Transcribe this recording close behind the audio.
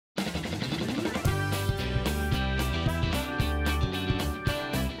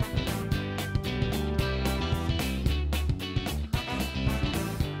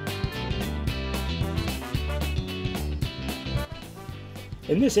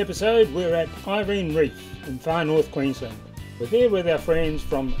In this episode we're at Irene Reef in far north Queensland. We're there with our friends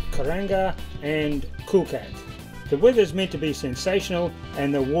from Karanga and Cool Cat. The weather's meant to be sensational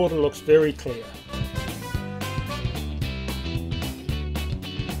and the water looks very clear.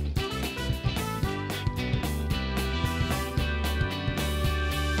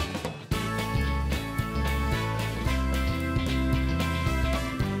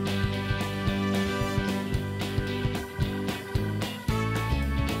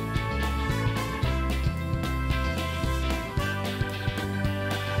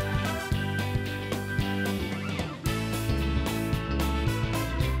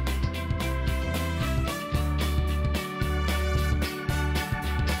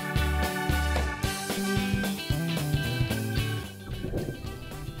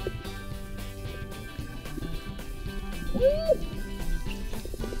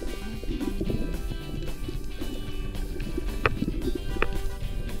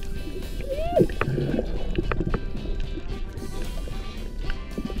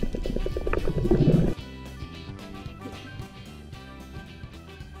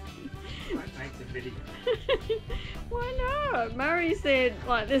 Why not? Murray said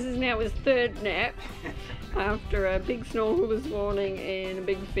like this is now his third nap after a big snorkel this morning and a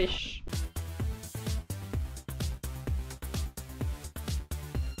big fish.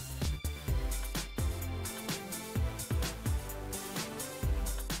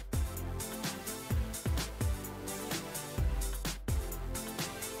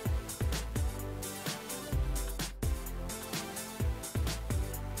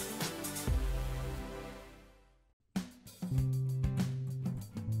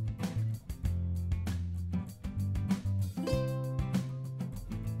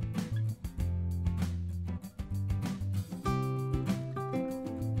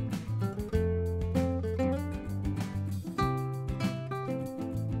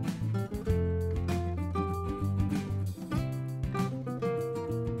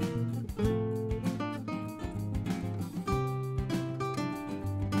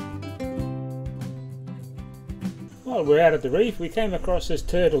 While we're out at the reef, we came across this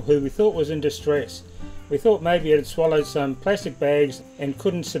turtle who we thought was in distress. We thought maybe it had swallowed some plastic bags and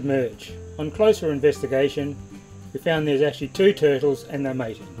couldn't submerge. On closer investigation, we found there's actually two turtles and they're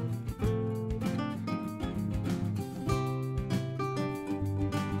mating.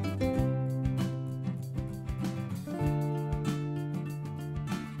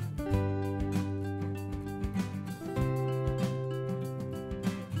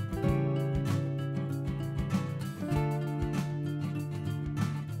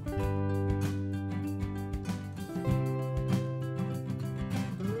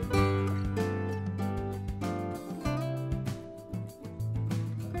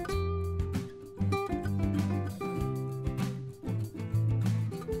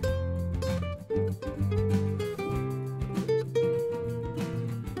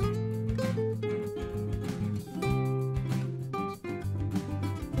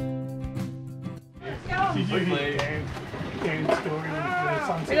 We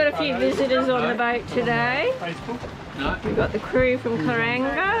got a few visitors on the boat today. We've got the crew from Karanga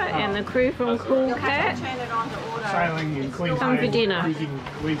and the crew from Cool Cat. Sailing in Queensland. Come for dinner.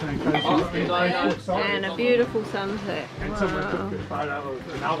 Queensland coast. And a beautiful sunset. And someone took a photo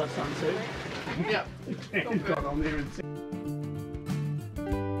of another sunset. Yep. And got on there and said,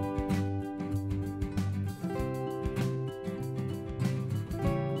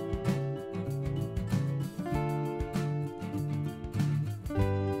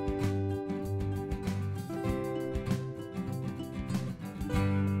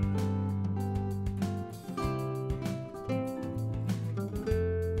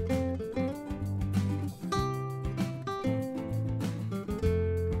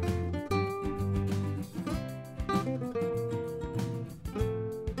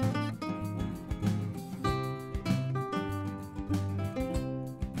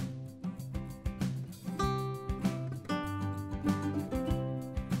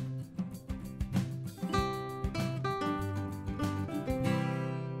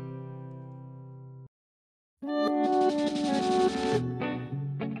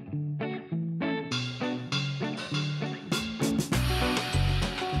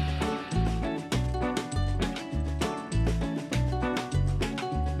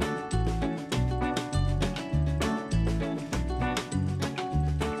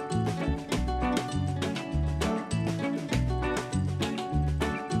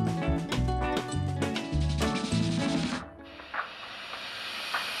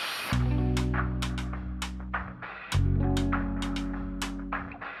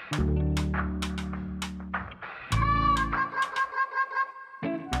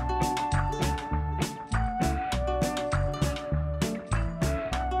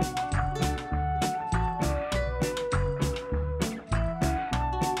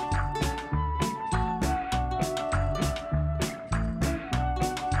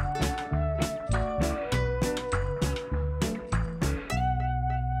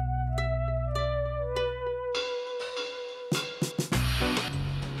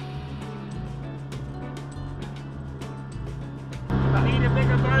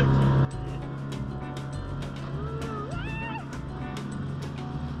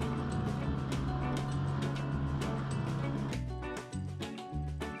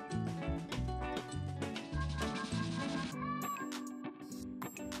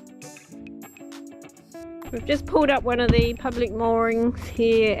 We've just pulled up one of the public moorings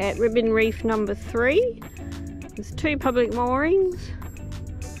here at Ribbon Reef number 3. There's 2 public moorings.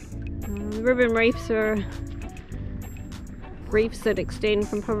 The Ribbon Reefs are reefs that extend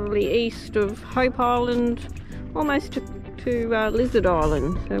from probably east of Hope Island almost to Lizard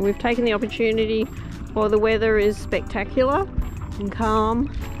Island. So we've taken the opportunity while the weather is spectacular and calm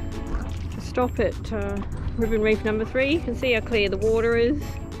to stop at Ribbon Reef number 3. You can see how clear the water is.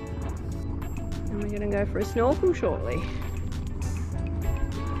 And we're going to go for a snorkel shortly.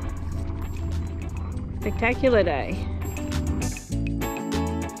 Spectacular day.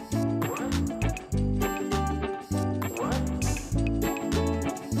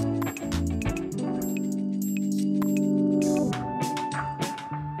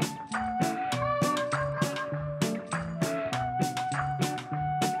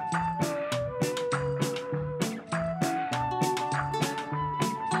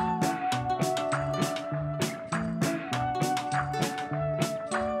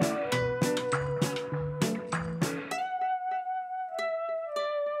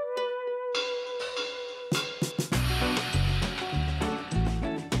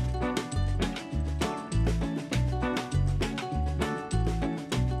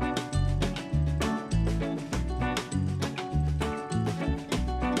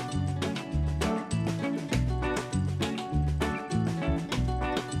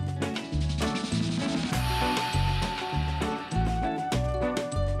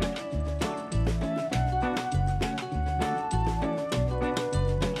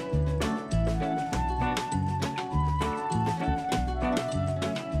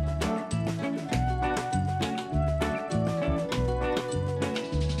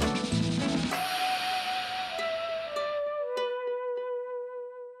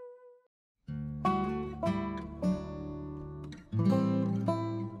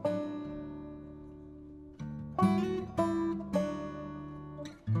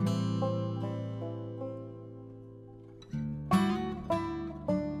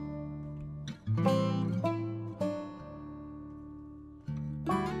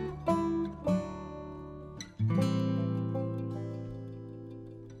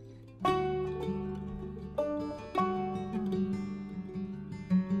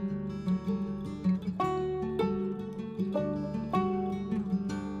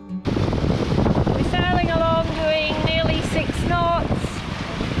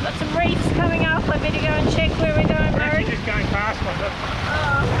 Coming up, I better go and check where we're going, Mary. We're just going past one.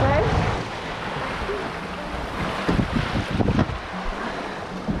 Oh, okay.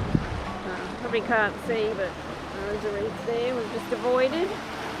 Probably can't see, but there's a reef there we've just avoided.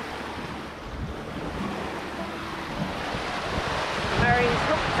 Mary's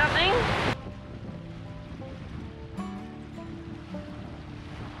hooked something.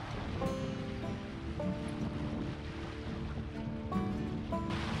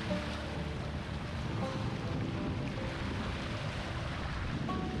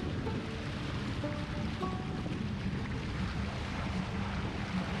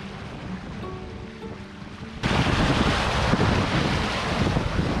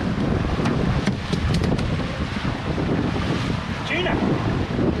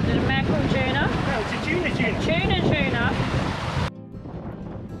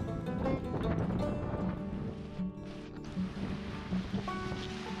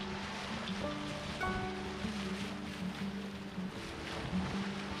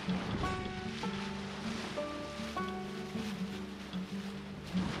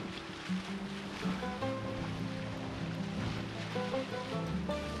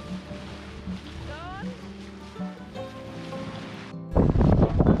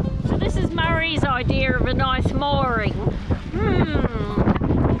 Idea of a nice mooring.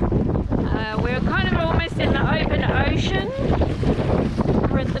 We're kind of almost in the open ocean.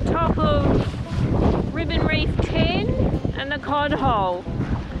 We're at the top of Ribbon Reef 10 and the cod hole,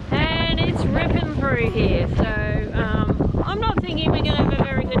 and it's ripping through here, so I'm not thinking we're going to have a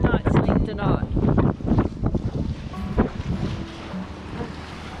very good night's sleep tonight.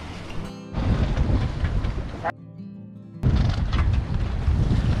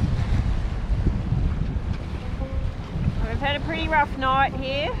 Had a pretty rough night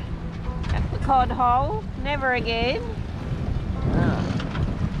here at the cod hole. Never again.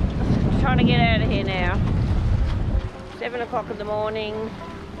 Trying to get out of here now. 7 o'clock in the morning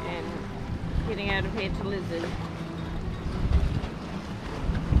and getting out of here to Lizard.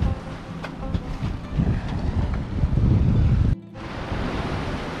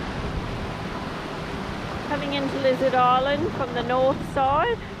 coming into Lizard Island from the north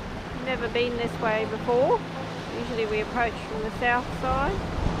side. Never been this way before. Usually we approach from the south side.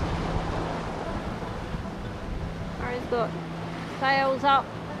 Harry's got sails up,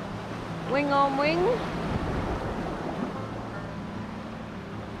 wing on wing.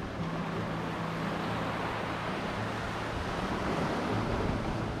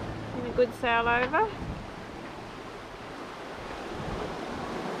 And a good sail over.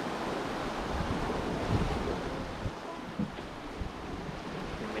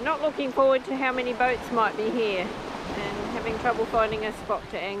 We're not looking forward to how many boats might be here and having trouble finding a spot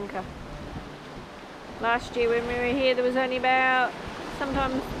to anchor. Last year when we were here there was only about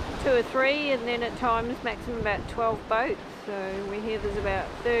sometimes 2 or 3 and then at times maximum about 12 boats, so we're here there's about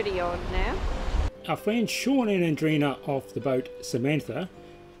 30 odd now. Our friends Sean and Andrina off the boat Samantha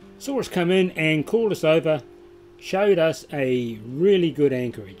saw us come in and called us over, showed us a really good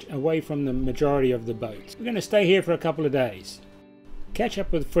anchorage away from the majority of the boats. We're going to stay here for a couple of days, catch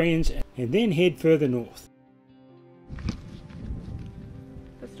up with friends and then head further north.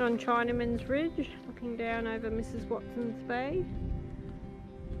 Just on Chinaman's Ridge, looking down over Mrs. Watson's Bay.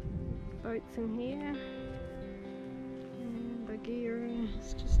 Boats in here. And Bagheera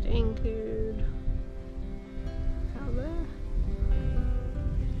is just anchored out there.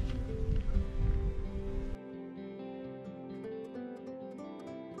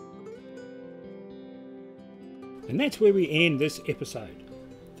 And that's where we end this episode.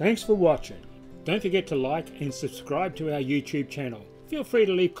 Thanks for watching. Don't forget to like and subscribe to our YouTube channel. Feel free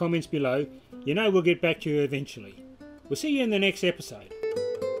to leave comments below. You know we'll get back to you eventually. We'll see you in the next episode.